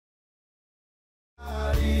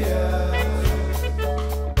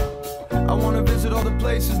I wanna visit all the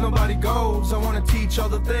places nobody goes. I wanna teach all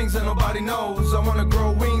the things that nobody knows. I wanna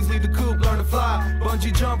grow wings, leave the coop, learn to fly.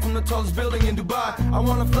 Bungee jump from the tallest building in Dubai. I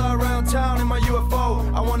wanna fly around town in my UFO.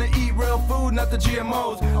 I wanna eat real food, not the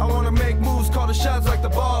GMOs. I wanna make moves, call the shots like the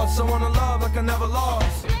boss. I wanna love like I never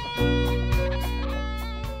lost.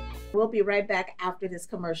 We'll be right back after this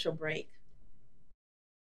commercial break.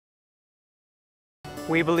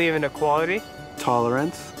 We believe in equality,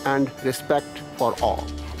 tolerance, and respect for all.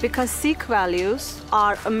 Because Sikh values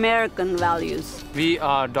are American values. we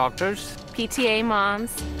are doctors, PTA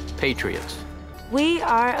moms. Patriots. We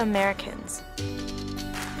are Americans.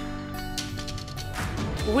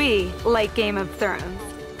 We like Game of Thrones.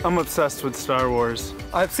 I'm obsessed with Star Wars.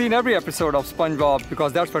 I've seen every episode of SpongeBob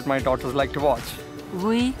because that's what my daughters like to watch.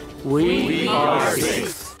 We are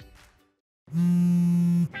Sikhs.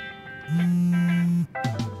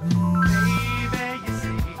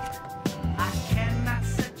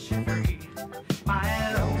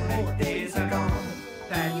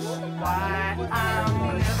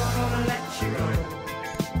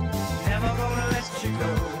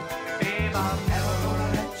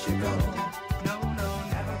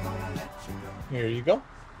 Here you go.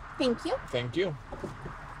 Thank you. Thank you.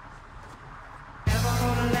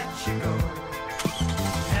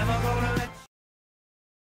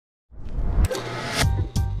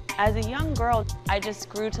 As a young girl, I just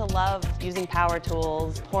grew to love using power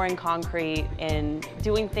tools, pouring concrete, and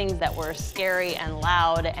doing things that were scary and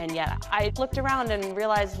loud, and yet I looked around and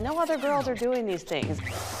realized no other girls are doing these things.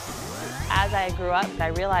 As I grew up, I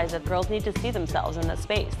realized that girls need to see themselves in this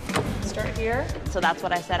space. Start here. So that's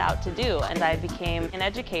what I set out to do, and I became an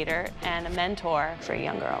educator and a mentor for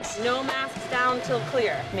young girls. No masks down till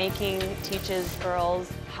clear. Making teaches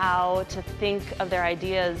girls how to think of their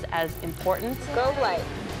ideas as important. Go light.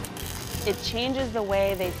 It changes the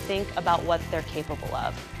way they think about what they're capable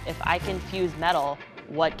of. If I can fuse metal,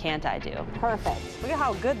 what can't I do? Perfect. Look at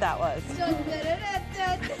how good that was.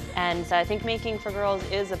 And so I think making for girls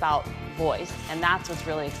is about voice, and that's what's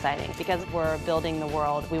really exciting because we're building the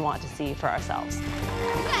world we want to see for ourselves.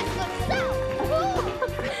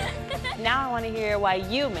 Now I want to hear why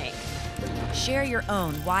you make. Share your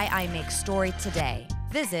own Why I Make story today.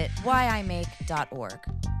 Visit whyimake.org.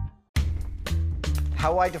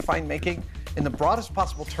 How I define making? In the broadest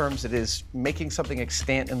possible terms, it is making something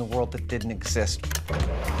extant in the world that didn't exist.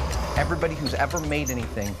 Everybody who's ever made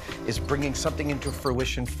anything is bringing something into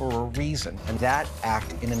fruition for a reason, and that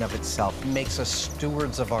act in and of itself makes us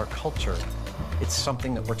stewards of our culture. It's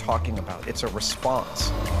something that we're talking about. It's a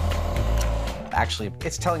response. Actually,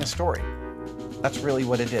 it's telling a story. That's really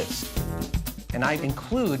what it is. And I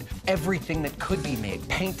include everything that could be made: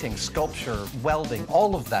 painting, sculpture, welding,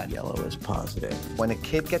 all of that. Yellow is positive. When a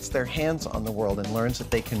kid gets their hands on the world and learns that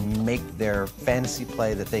they can make their fantasy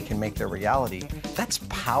play, that they can make their reality, that's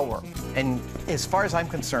power. And as far as I'm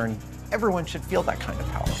concerned, everyone should feel that kind of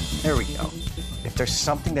power. There we go. If there's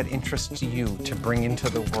something that interests you to bring into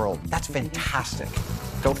the world, that's fantastic.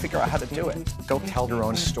 Go figure out how to do it. Go tell your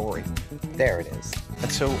own story. There it is. And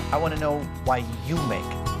so I want to know why you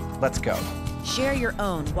make. Let's go. Share your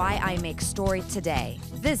own Why I Make story today.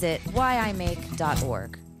 Visit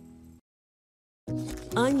whyimake.org.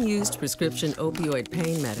 Unused prescription opioid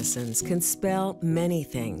pain medicines can spell many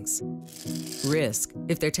things. Risk,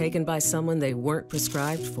 if they're taken by someone they weren't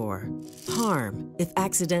prescribed for. Harm, if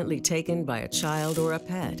accidentally taken by a child or a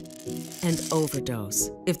pet. And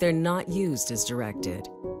overdose, if they're not used as directed.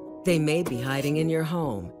 They may be hiding in your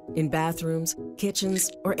home, in bathrooms,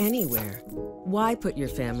 kitchens, or anywhere. Why put your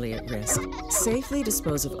family at risk? Safely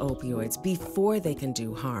dispose of opioids before they can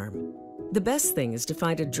do harm. The best thing is to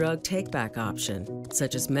find a drug take-back option,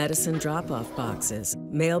 such as medicine drop-off boxes,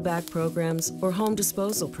 mail-back programs, or home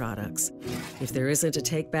disposal products. If there isn't a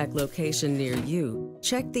take-back location near you,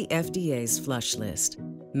 check the FDA's flush list.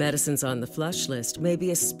 Medicines on the flush list may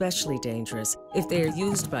be especially dangerous if they are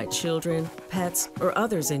used by children, pets, or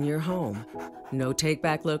others in your home. No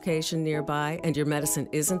take-back location nearby and your medicine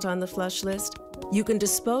isn't on the flush list? You can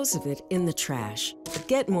dispose of it in the trash.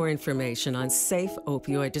 Get more information on safe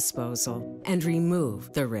opioid disposal and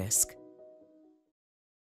remove the risk.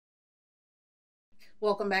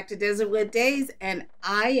 Welcome back to Desertwood Days, and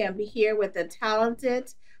I am here with the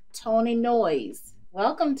talented Tony Noyes.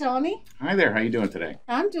 Welcome, Tony. Hi there. How you doing today?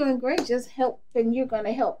 I'm doing great. Just helping. You're going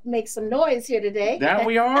to help make some noise here today. That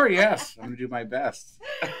we are, yes. I'm going to do my best.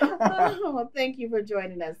 Well, thank you for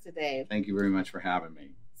joining us today. Thank you very much for having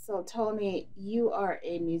me. So, Tony, you are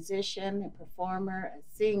a musician, a performer, a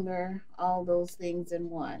singer, all those things in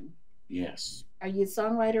one. Yes. Are you a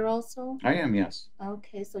songwriter also? I am, yes.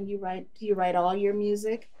 Okay, so do you write all your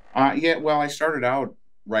music? Yeah, well, I started out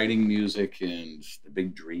writing music and the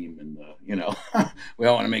big dream and we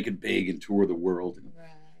all want to make it big and tour the world and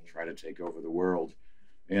try to take over the world.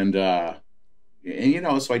 And,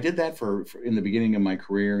 so I did that for in the beginning of my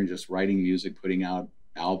career and just writing music, putting out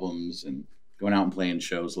albums and going out and playing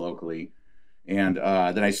shows locally. And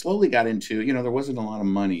then I slowly got into, there wasn't a lot of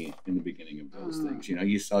money in the beginning of those things.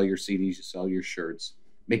 You sell your CDs, you sell your shirts,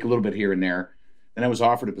 make a little bit here and there. Then I was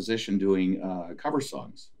offered a position doing cover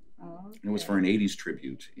songs. And it was for an 80s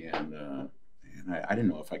tribute. And I didn't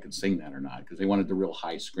know if I could sing that or not because they wanted the real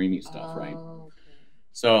high, screamy stuff, right? Okay.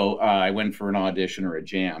 So I went for an audition or a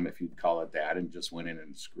jam, if you'd call it that, and just went in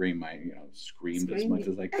and screamed as much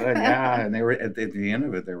as I could. Yeah. And they were at the end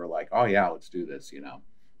of it, they were like, "Oh yeah, let's do this,"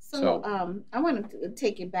 So I want to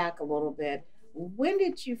take you back a little bit. When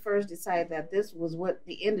did you first decide that this was what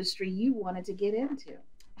the industry you wanted to get into?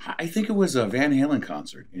 I think it was a Van Halen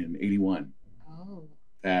concert in '81. Oh.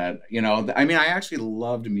 That I actually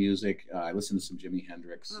loved music. I listened to some Jimi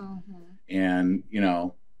Hendrix, and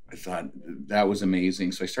I thought that was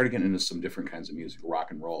amazing. So I started getting into some different kinds of music,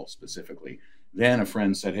 rock and roll specifically. Then a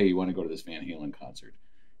friend said, "Hey, you want to go to this Van Halen concert?"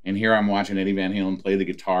 And here I'm watching Eddie Van Halen play the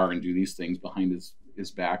guitar and do these things behind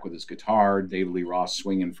his back with his guitar, David Lee Roth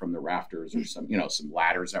swinging from the rafters or some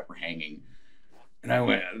ladders that were hanging. And I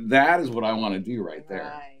went, that is what I want to do right there.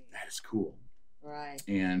 Right. That is cool. Right.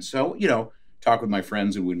 And so, talk with my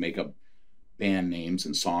friends who would make up band names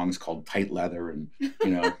and songs called Tight Leather. And,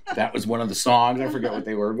 that was one of the songs. I forget what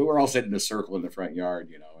they were, but we're all sitting in a circle in the front yard,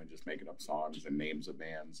 and just making up songs and names of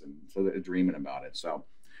bands and so dreaming about it. So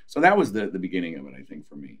that was the beginning of it, I think,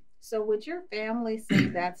 for me. So would your family say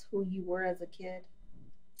that's who you were as a kid?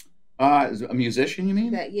 As a musician, you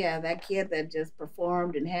mean? That kid that just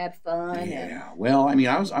performed and had fun. Yeah. Well, I'm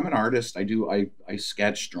an artist. I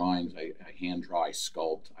sketch drawings. I hand draw. I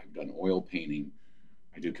sculpt. I've done oil painting.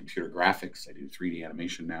 I do computer graphics. I do 3D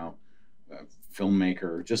animation now.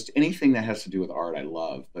 Filmmaker. Just anything that has to do with art, I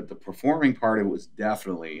love. But the performing part of it was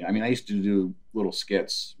definitely. I used to do little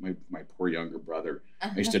skits. My poor younger brother.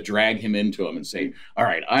 I used to drag him into them and say, "All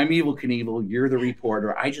right, I'm Evel Knievel. You're the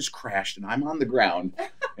reporter. I just crashed and I'm on the ground."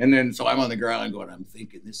 And then so I'm on the ground going, "I'm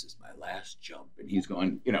thinking this is my last jump," and he's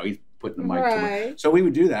going, he's putting the mic to me. So we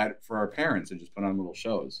would do that for our parents and just put on little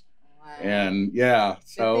shows. Wow. And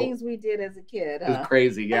so the things we did as a kid. It was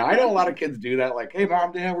crazy. Yeah, I know a lot of kids do that. Like, "Hey,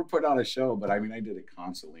 Mom, Dad, we're putting on a show." But I did it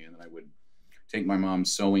constantly, and then I would take my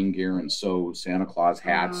mom's sewing gear and sew Santa Claus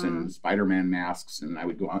hats and Spider-Man masks, and I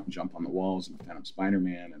would go out and jump on the walls and pretend I'm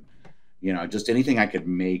Spider-Man, and just anything I could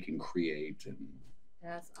make and create. And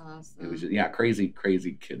that's awesome. It was just,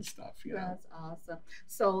 crazy kid stuff. That's awesome.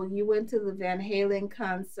 So you went to the Van Halen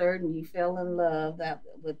concert and you fell in love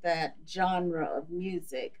with that genre of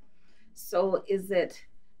music. So is it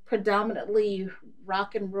predominantly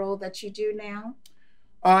rock and roll that you do now?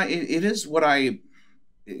 It is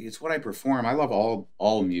it's what I perform. I love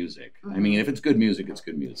all music. If it's good music, it's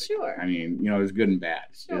good music. Sure. It's good and bad.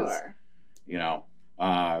 Sure.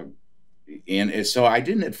 And so I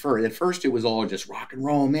didn't at first. At first, it was all just rock and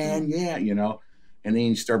roll, man. Yeah, And then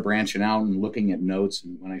you start branching out and looking at notes.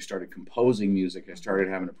 And when I started composing music, I started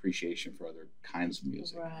having appreciation for other kinds of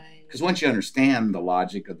music. Right. Because once you understand the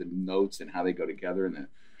logic of the notes and how they go together, and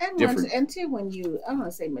when you, I don't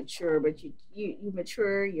want to say mature, but you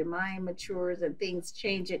mature, your mind matures, and things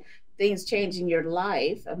change in your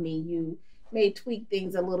life. You may tweak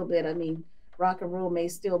things a little bit. Rock and roll may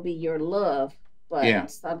still be your love, but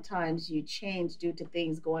sometimes you change due to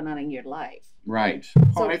things going on in your life. Right.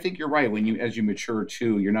 So, I think you're right. As you mature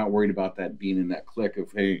too, you're not worried about that being in that clique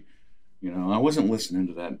of, hey, I wasn't listening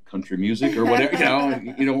to that country music or whatever.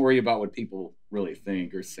 You don't worry about what people really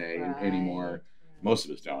think or say anymore. Most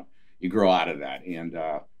of us don't. You grow out of that. And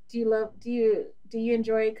do you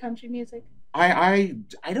enjoy country music? I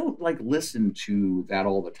don't listen to that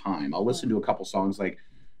all the time. I'll listen to a couple songs I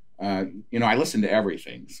listen to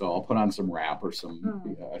everything. So I'll put on some rap or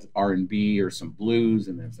some R&B or some blues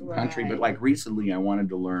and then some country. But recently I wanted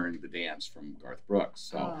to learn the dance from Garth Brooks.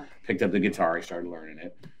 So picked up the guitar, I started learning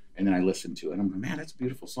it. And then I listened to it. And I'm like, man, that's a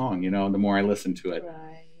beautiful song. The more I listen to it.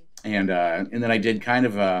 Right. And then I did kind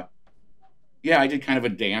of a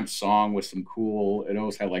dance song with some cool, it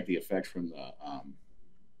always had the effects from the,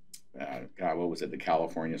 what was it? The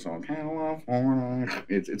California song. California.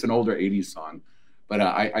 It's an older 80s song. But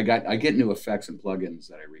I get new effects and plugins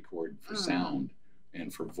that I record for sound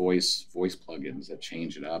and for voice plugins that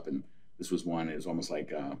change it up. And this was one. It was almost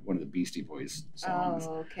like one of the Beastie Boys songs.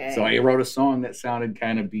 Oh, okay. So I wrote a song that sounded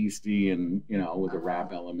kind of beastie and with a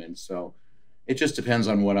rap element. So It just depends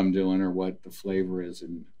on what I'm doing or what the flavor is,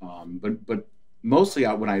 and but mostly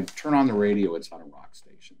when I turn on the radio, it's on a rock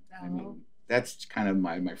station. I mean, that's kind of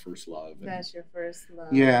my first love. And, that's your first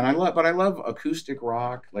love. yeah, and I love acoustic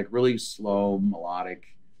rock, like really slow,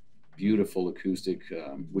 melodic, beautiful acoustic.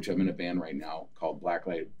 Which I'm in a band right now called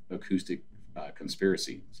Blacklight Acoustic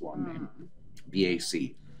Conspiracy. It's a long name,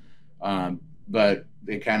 BAC. But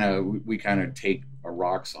we kind of take a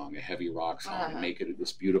rock song, a heavy rock song, and make it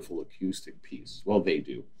this beautiful acoustic piece. Well, they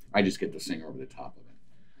do. I just get to sing over the top of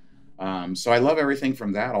it. So I love everything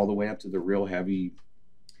from that all the way up to the real heavy,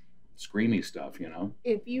 screamy stuff, you know.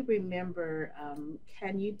 If you remember,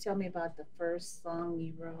 can you tell me about the first song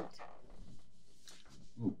you wrote?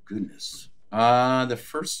 Oh, goodness. The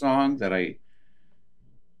first song that I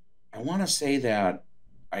want to say that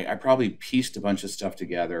I probably pieced a bunch of stuff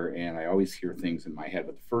together, and I always hear things in my head.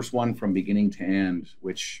 But the first one from beginning to end,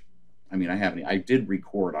 which, I mean, I did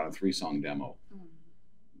record on a 3-song demo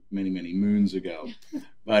many, many moons ago.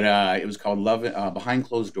 But it was called Love Behind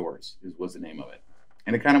Closed Doors was the name of it.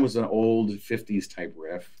 And it kind of was an old 50s type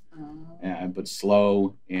riff, but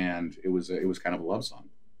slow, and it was kind of a love song.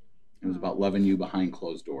 It was about loving you behind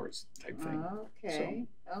closed doors type thing. Okay.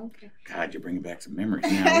 So, okay. God, you're bringing back some memories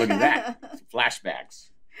now. Look at that. Some flashbacks.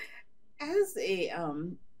 As a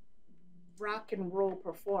rock and roll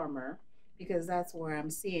performer, because that's where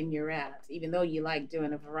I'm seeing you're at, even though you like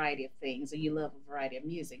doing a variety of things or you love a variety of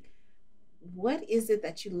music, what is it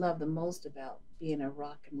that you love the most about being a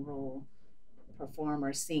rock and roll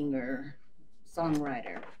performer, singer,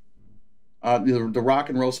 songwriter? The rock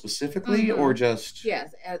and roll specifically, or just?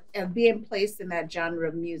 Yes, and being placed in that genre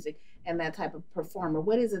of music and that type of performer,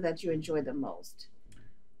 what is it that you enjoy the most?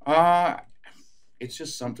 It's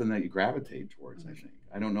just something that you gravitate towards, I think.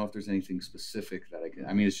 I don't know if there's anything specific that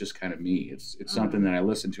I mean, it's just kind of me. It's something that I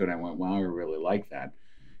listened to and I went, wow, I really like that.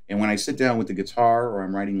 And when I sit down with the guitar or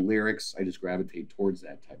I'm writing lyrics, I just gravitate towards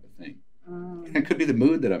that type of thing. And it could be the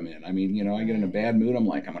mood that I'm in. I mean, you know, I get in a bad mood, I'm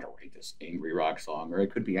like, I'm going to write this angry rock song. Or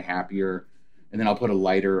it could be a happier, and then I'll put a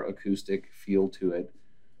lighter acoustic feel to it.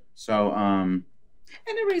 So, and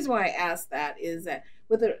the reason why I ask that is that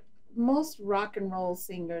with most rock and roll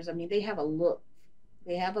singers, I mean, they have a look.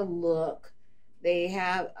 They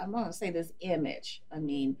have, I'm going to say, this image. I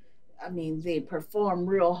mean, they perform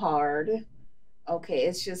real hard. Okay,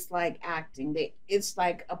 it's just like acting. It's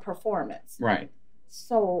like a performance. Right.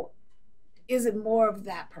 So is it more of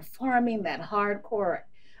that performing, that hardcore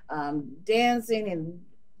dancing and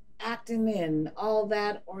acting and all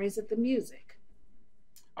that, or is it the music?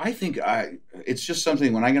 I think it's just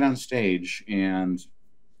something when I get on stage, and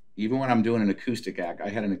even when I'm doing an acoustic act, I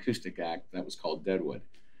had an acoustic act that was called Deadwood,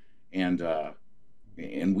 and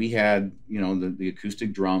we had, you know, the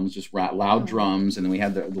acoustic drums, just loud drums, and then we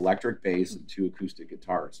had the electric bass and 2 acoustic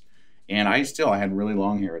guitars. And I had really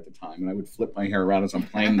long hair at the time, and I would flip my hair around as I'm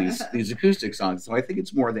playing these acoustic songs. So I think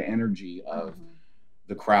it's more the energy of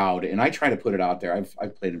the crowd, and I try to put it out there.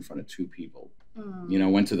 I've played in front of 2 people. You know,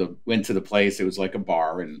 went to the place. It was like a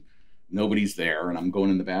bar, and nobody's there, and I'm going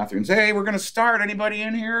in the bathroom and say, hey, we're going to start. Anybody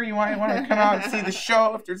in here? You want to come out and see the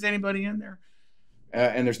show if there's anybody in there?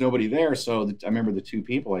 And there's nobody there. So I remember the 2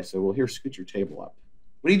 people. I said, well, here, scoot your table up.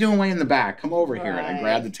 What are you doing way in the back? Come over here. And I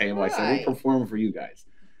grabbed the table. I said, we're performing for you guys.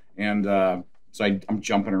 And so I'm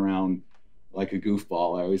jumping around like a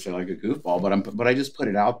goofball. I always say like a goofball, but I just put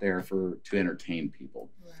it out there to entertain people.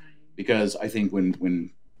 Right. Because I think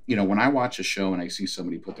when I watch a show and I see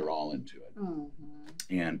somebody put their all into it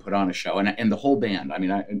and put on a show, and the whole band. I mean,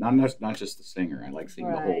 not just the singer. I like seeing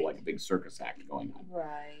the whole, like a big circus act going on.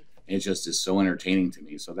 Right. It just is so entertaining to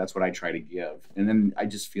me. So that's what I try to give, and then I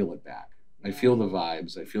just feel it back. I feel the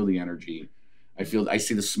vibes. I feel the energy. I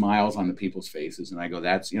see the smiles on the people's faces, and I go,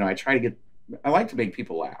 that's, I like to make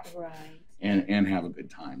people laugh, and have a good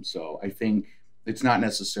time. So I think it's not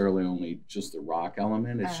necessarily only just the rock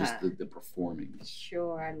element; it's just the performing.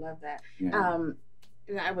 Sure, I love that. Yeah.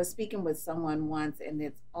 I was speaking with someone once, and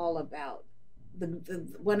it's all about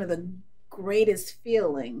one of the greatest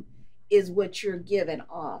feeling is what you're giving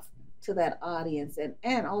off to that audience,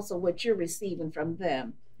 and also what you're receiving from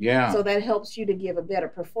them. Yeah. So that helps you to give a better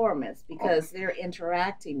performance because they're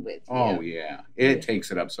interacting with you. Oh, yeah. It takes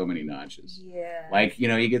it up so many notches. Yeah. Like,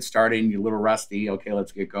 you get started and you're a little rusty. Okay,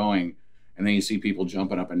 let's get going. And then you see people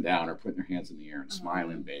jumping up and down or putting their hands in the air and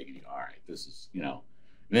smiling big. And you go, all right, this is, And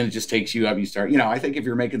then it just takes you up. You start, I think if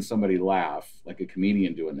you're making somebody laugh, like a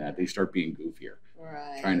comedian doing that, they start being goofier.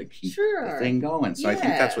 Right. Trying to keep the thing going. So I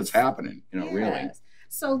think that's what's happening, really.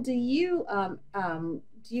 So do you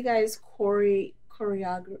guys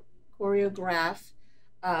choreograph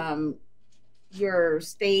your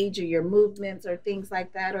stage or your movements or things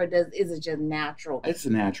like that, or is it just natural? It's a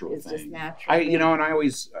natural It's thing. just natural. And I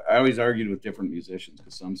always argued with different musicians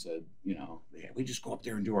because some said, we just go up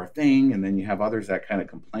there and do our thing, and then you have others that kind of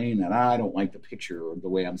complain that I don't like the picture or the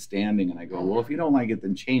way I'm standing, and I go, well, if you don't like it,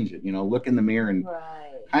 then change it. Look in the mirror and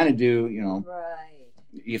kind of do,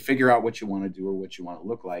 you figure out what you want to do or what you want to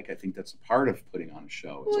look like. I think that's a part of putting on a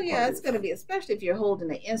show. It's going to be, especially if you're holding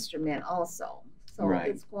an instrument also. So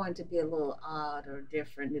it's going to be a little odd or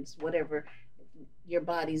different. It's whatever your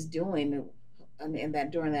body's doing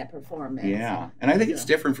during that performance. Yeah, and I think it's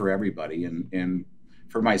different for everybody. And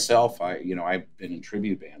for myself, I've been in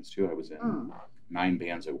tribute bands too. I was in 9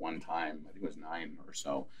 bands at one time. I think it was 9 or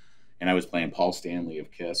so. And I was playing Paul Stanley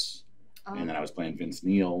of Kiss, and then I was playing Vince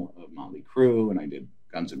Neil of Motley Crue, and I did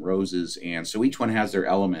Guns N' Roses. And so each one has their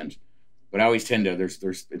element. But I always tend to, it's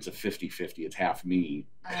a 50-50. It's half me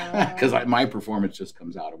because my performance just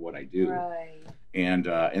comes out of what I do. Right. And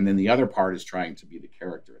then the other part is trying to be the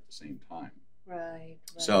character at the same time. Right.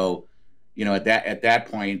 So, at that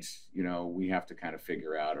point, we have to kind of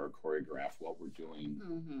figure out or choreograph what we're doing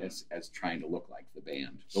as trying to look like the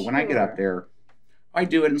band. But when I get up there, I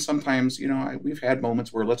do it. And sometimes, we've had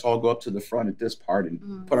moments where let's all go up to the front at this part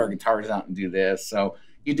and put our guitars out and do this. So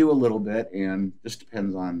you do a little bit, and this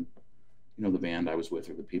depends on the band I was with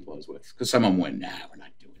or the people I was with. Because some of them went, nah, we're not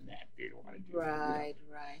doing that. We don't want to do that. Right.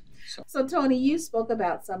 So Tony, you spoke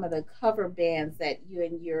about some of the cover bands that you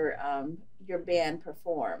and your band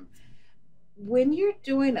perform. When you're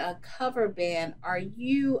doing a cover band, are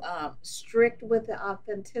you strict with the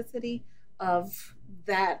authenticity of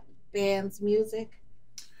that band's music?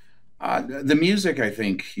 The music, I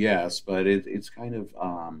think, yes, but it's kind of,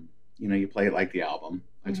 you play it like the album.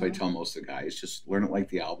 That's what I tell most of the guys, just learn it like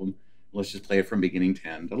the album. Let's just play it from beginning to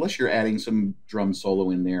end, unless you're adding some drum solo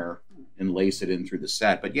in there and lace it in through the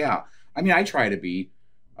set. But yeah, I try to be,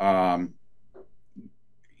 I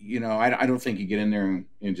don't think you get in there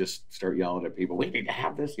and just start yelling at people, we need to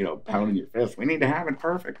have this, pounding your fist. We need to have it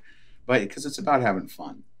perfect. But because it's about having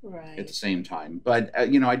fun at the same time. But,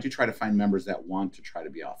 I do try to find members that want to try to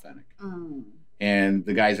be authentic. And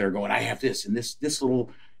the guys that are going, I have this, and this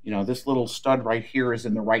little... this little stud right here is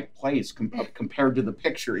in the right place compared to the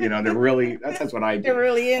picture. They're really, that's what I do. They're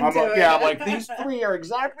really into it. Yeah, I'm like, these 3 are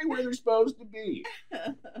exactly where they're supposed to be,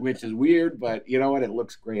 which is weird, but you know what? It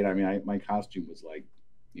looks great. My costume was like,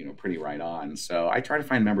 pretty right on. So I try to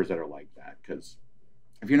find members that are like that, because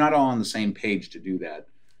if you're not all on the same page to do that,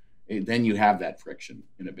 then you have that friction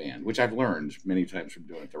in a band, which I've learned many times from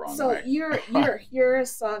doing it the wrong way. So you're a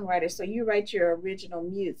songwriter, so you write your original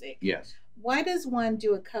music. Yes. Why does one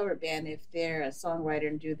do a cover band if they're a songwriter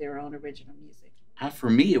and do their own original music? For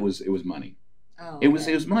me, it was money. Oh, okay. It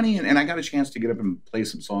was money, and I got a chance to get up and play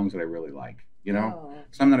some songs that I really like.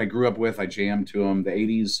 Some that I grew up with, I jammed to them. The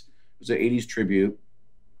 80s was an 80s tribute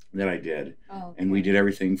that I did, and we did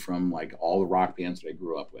everything from like all the rock bands that I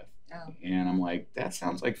grew up with. And I'm like, that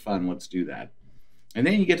sounds like fun. Let's do that. And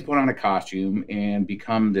then you get to put on a costume and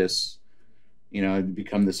become this.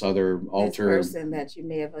 Become this other alter person that you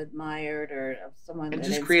may have admired or someone. And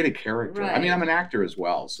just create a character. Right. I'm an actor as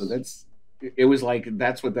well, so it was like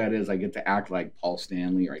that's what that is. I get to act like Paul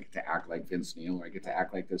Stanley, or I get to act like Vince Neil, or I get to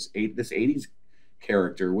act like this 80s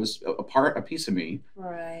character was a piece of me.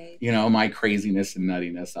 Right. My craziness and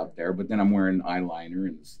nuttiness up there, but then I'm wearing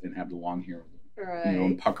eyeliner and have the long hair. Right.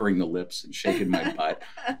 And puckering the lips and shaking my butt,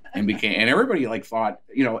 and everybody thought,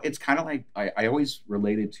 it's kind of like I always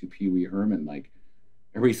related to Pee Wee Herman. Like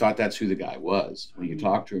everybody thought that's who the guy was when you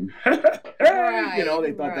talk to him. They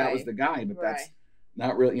thought that was the guy, but that's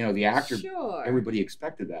not really. The actor. Sure. Everybody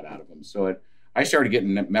expected that out of him. So I started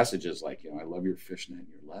getting messages like, I love your fishnet and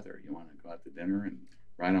your leather. You want to go out to dinner and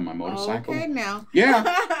ride on my motorcycle? Okay, now. Yeah,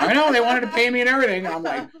 I know they wanted to pay me and everything. And I'm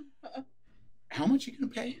like, how much are you going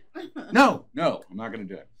to pay? No, I'm not going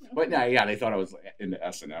to do it. But they thought I was into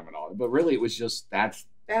S&M and all. But really, it was just that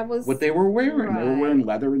was what they were wearing. Right. They were wearing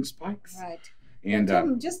leather and spikes. Right.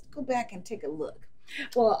 And just go back and take a look.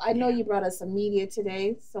 Well, I know you brought us some media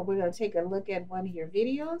today, so we're going to take a look at one of your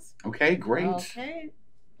videos. Okay, great. Okay.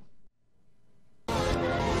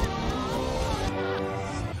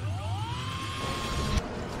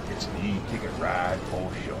 It's an e-ticket ride for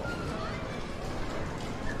sure.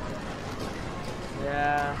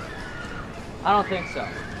 Yeah, I don't think so.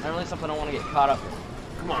 At least if I don't want to get caught up in it.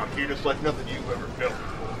 Come on, kid, it's like nothing you've ever felt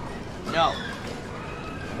before. No.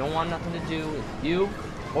 I don't want nothing to do with you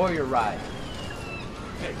or your ride.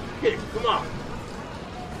 Hey, kid, come on.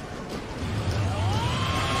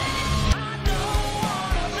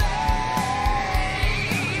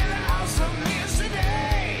 Awesome news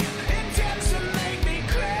today. It tends to make me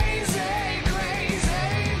crazy.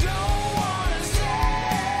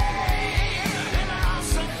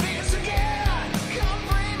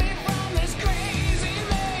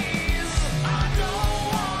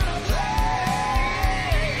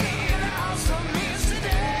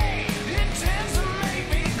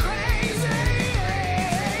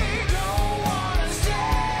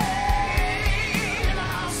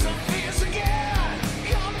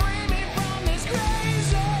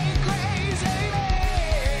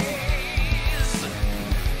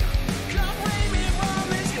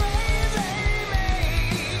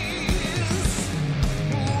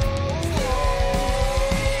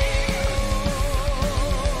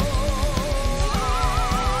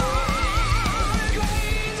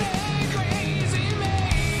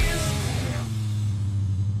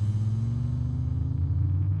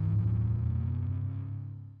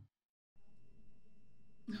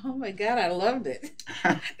 Oh my God, I loved it.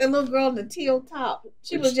 The little girl in the teal top.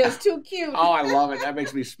 She was just too cute. Oh, I love it. That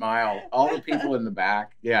makes me smile. All the people in the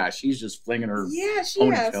back. Yeah, she's just flinging her she has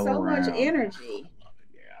ponytail so much around. energy.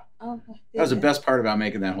 Oh, That was the best part about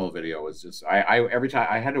making that whole video was just I every time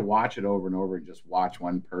I had to watch it over and over and just watch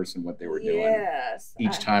one person what they were doing. Yes.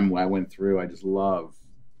 Each time I went through, I just love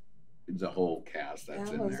the whole cast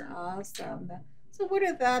that's in there. That was awesome. So where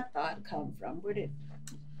did that thought come from? Where did?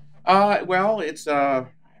 Well, it's I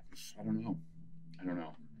don't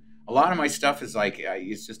know. A lot of my stuff is like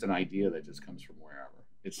it's just an idea that just comes from wherever.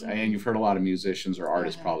 It's and you've heard a lot of musicians or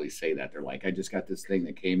artists probably say that they're like, I just got this thing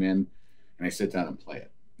that came in, and I sit down and play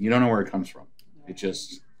it. You don't know where it comes from. It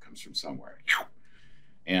just comes from somewhere.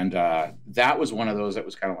 And that was one of those that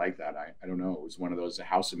was kind of like that. I don't know. It was one of those. The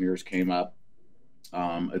House of Mirrors came up.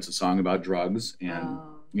 It's a song about drugs, and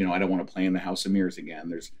you know I don't want to play in the House of Mirrors again.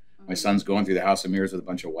 There's my son's going through the House of Mirrors with a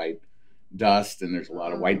bunch of white dust, and there's a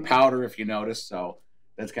lot of white powder, if you notice. So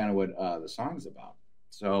that's kind of what the song's about.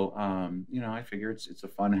 So you know, I figure it's a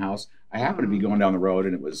fun house. I happened to be going down the road,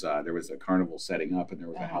 and it was there was a carnival setting up, and there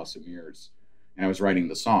was a House of Mirrors. And I was writing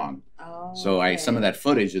the song. So some of that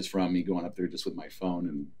footage is from me going up there just with my phone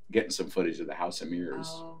and getting some footage of the House of Mirrors.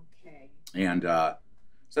 And so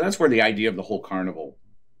that's where the idea of the whole carnival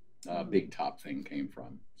big top thing came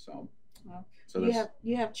from. So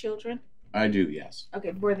you have children? I do, yes.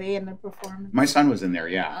 Okay, were they in the performance? My son was in there,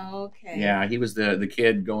 yeah. Okay. Yeah, he was the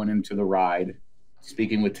kid going into the ride,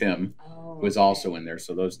 speaking with Tim, who was also in there.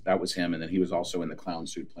 So that was him, and then he was also in the clown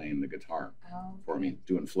suit playing the guitar for me,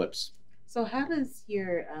 doing flips. So how does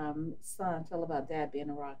your son feel about Dad being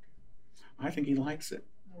a rocker? I think he likes it.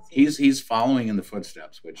 He's following in the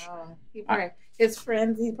footsteps, which his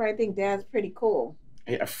friends, he probably think Dad's pretty cool.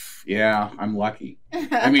 Yeah, I'm lucky.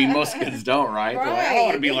 I mean, most kids don't, right? Like, I don't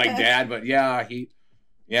want to be like Dad, but he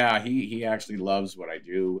actually loves what I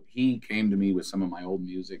do. He came to me with some of my old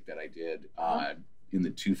music that I did in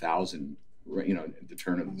the 2000. You know, at the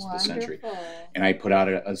turn of the century, and I put out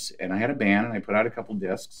and I had a band, and I put out a couple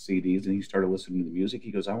discs, CDs, and he started listening to the music. He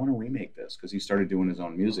goes, "I want to remake this," because he started doing his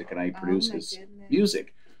own music, and I produced his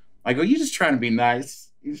music. I go, "You just trying to be nice?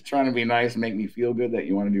 You just trying to be nice and make me feel good that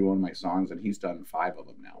you want to do one of my songs?" And he's done 5 of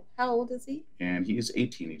them now. How old is he? And he's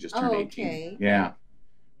 18. He just turned 18. Yeah.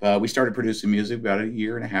 We started producing music about a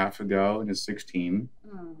year and a half ago, and he's 16.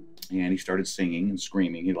 And he started singing and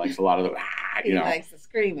screaming. He likes a lot of the, He likes the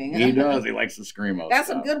screaming. He does. He likes to scream. That's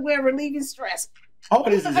a good way of relieving stress. All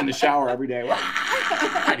it is in the shower every day.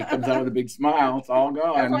 And he comes out with a big smile. It's all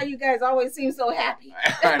gone. That's why you guys always seem so happy.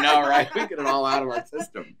 I know, right? We get it all out of our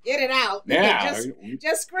system. Get it out. Yeah.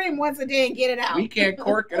 Just scream once a day and get it out. We can't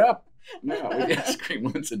cork it up. No, we just scream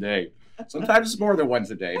once a day. Sometimes it's more than once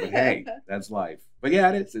a day, but hey, that's life. But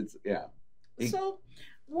yeah, it is. Yeah. So,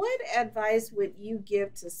 what advice would you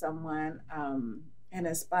give to someone, an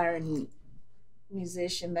aspiring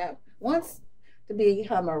musician that wants to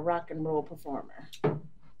become a rock and roll performer?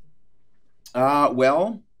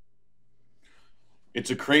 Well,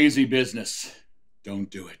 it's a crazy business. Don't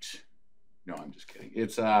do it. No, I'm just kidding.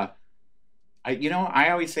 It's I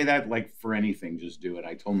always say that, like, for anything, just do it.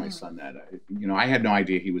 I told my son that. I had no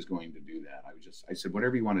idea he was going to do that. I said,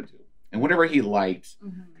 whatever you want to do. And whatever he liked.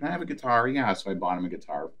 Can I have a guitar? Yeah. So I bought him a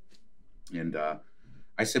guitar. And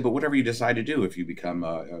I said, but whatever you decide to do, if you become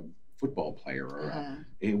a football player or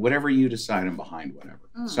whatever you decide, I'm behind whatever.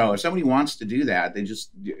 So if somebody wants to do that, they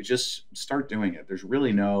just start doing it. There's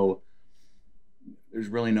really no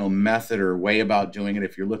method or way about doing it.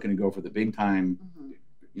 If you're looking to go for the big time,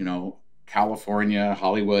 California,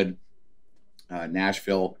 Hollywood,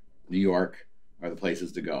 Nashville, New York are the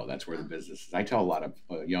places to go. That's where the business is. I tell a lot of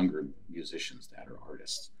younger musicians that are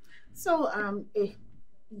artists. So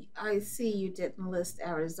I see you didn't list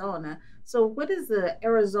Arizona. So what is the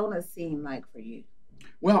Arizona scene like for you?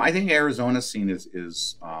 Well, I think Arizona scene is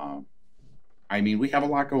we have a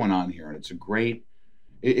lot going on here, and it's a great.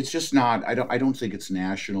 It's just not. I don't think it's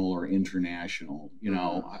national or international.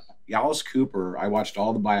 Alice Cooper. I watched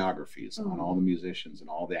all the biographies on all the musicians and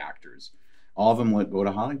all the actors. All of them go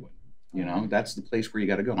to Hollywood. That's the place where you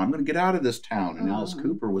got to go. I'm going to get out of this town. And Alice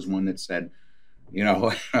Cooper was one that said, we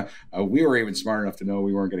were even smart enough to know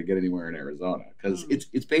we weren't going to get anywhere in Arizona because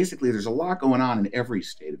it's basically there's a lot going on in every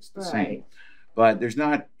state. It's the same, but there's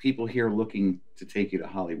not people here looking to take you to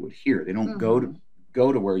Hollywood here. They don't go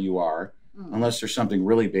to where you are unless there's something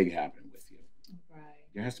really big happening with you. Right.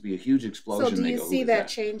 There has to be a huge explosion. So do you see that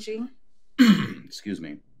changing? Excuse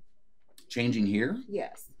me. Changing here?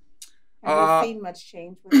 Yes. Have you seen much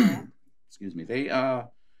change with that? Excuse me.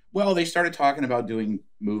 They started talking about doing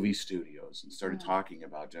movie studios and started talking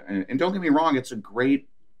about, and don't get me wrong, it's a great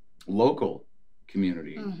local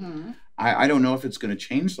community. Mm-hmm. I don't know if it's going to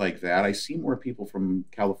change like that. I see more people from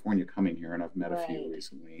California coming here, and I've met a few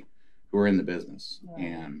recently who are in the business,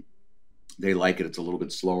 and they like it. It's a little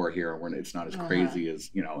bit slower here, and it's not as crazy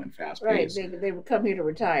as, you know, and fast paced. Right, they would come here to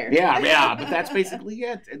retire. Yeah, but that's basically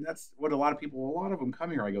it, and that's what a lot of them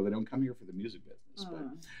come here. I go, they don't come here for the music business, but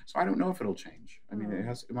so I don't know if it'll change. I mean,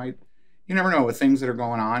 it might. You never know with things that are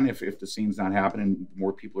going on. If the scene's not happening,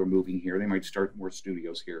 more people are moving here. They might start more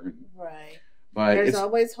studios here. And, but there's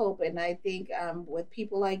always hope, and I think with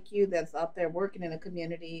people like you that's out there working in a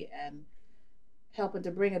community and helping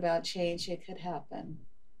to bring about change, it could happen.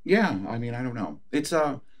 Yeah, I mean, I don't know. It's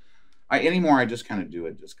anymore. I just kind of do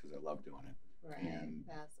it just because I love doing it. Right, and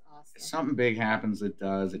that's awesome. If something big happens, it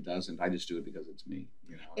does. It doesn't. I just do it because it's me.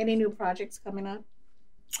 You know. Any new projects coming up?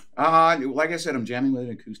 Like I said, I'm jamming with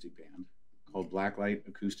an acoustic band called Blacklight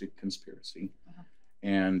Acoustic Conspiracy.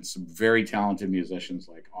 And some very talented musicians,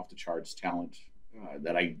 like off the charts talent,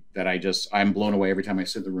 I'm blown away every time I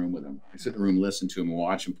sit in the room with them. I sit in the room, listen to them, and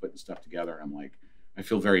watch them putting stuff together, and I'm like, I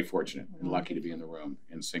feel very fortunate and lucky to be in the room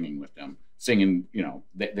and singing with them. Singing, you know,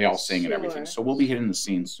 they all sing and everything. So we'll be hitting the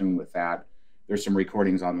scene soon with that. There's some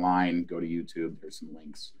recordings online. Go to YouTube. There's some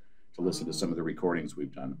links to listen to some of the recordings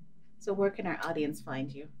we've done. So where can our audience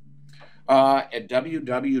find you? At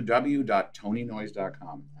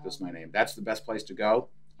www.tonynoyes.com. That's my name. That's the best place to go.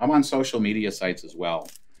 I'm on social media sites as well.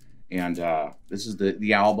 And this is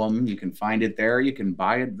the album. You can find it there. You can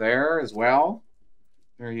buy it there as well.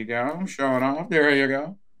 There you go. Showing off. There you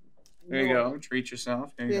go. There you go. Treat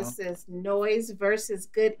yourself. There you This is Noyes versus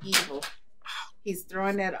Good Evil. He's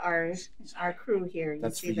throwing at our crew here. You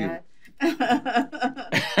see that?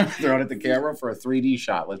 Throwing at the camera for a 3D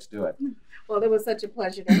shot. Let's do it. Well, it was such a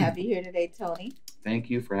pleasure to have you here today, Tony. Thank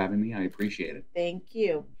you for having me. I appreciate it. Thank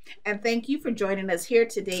you. And thank you for joining us here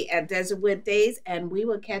today at Desertwood Days, and we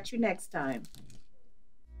will catch you next time.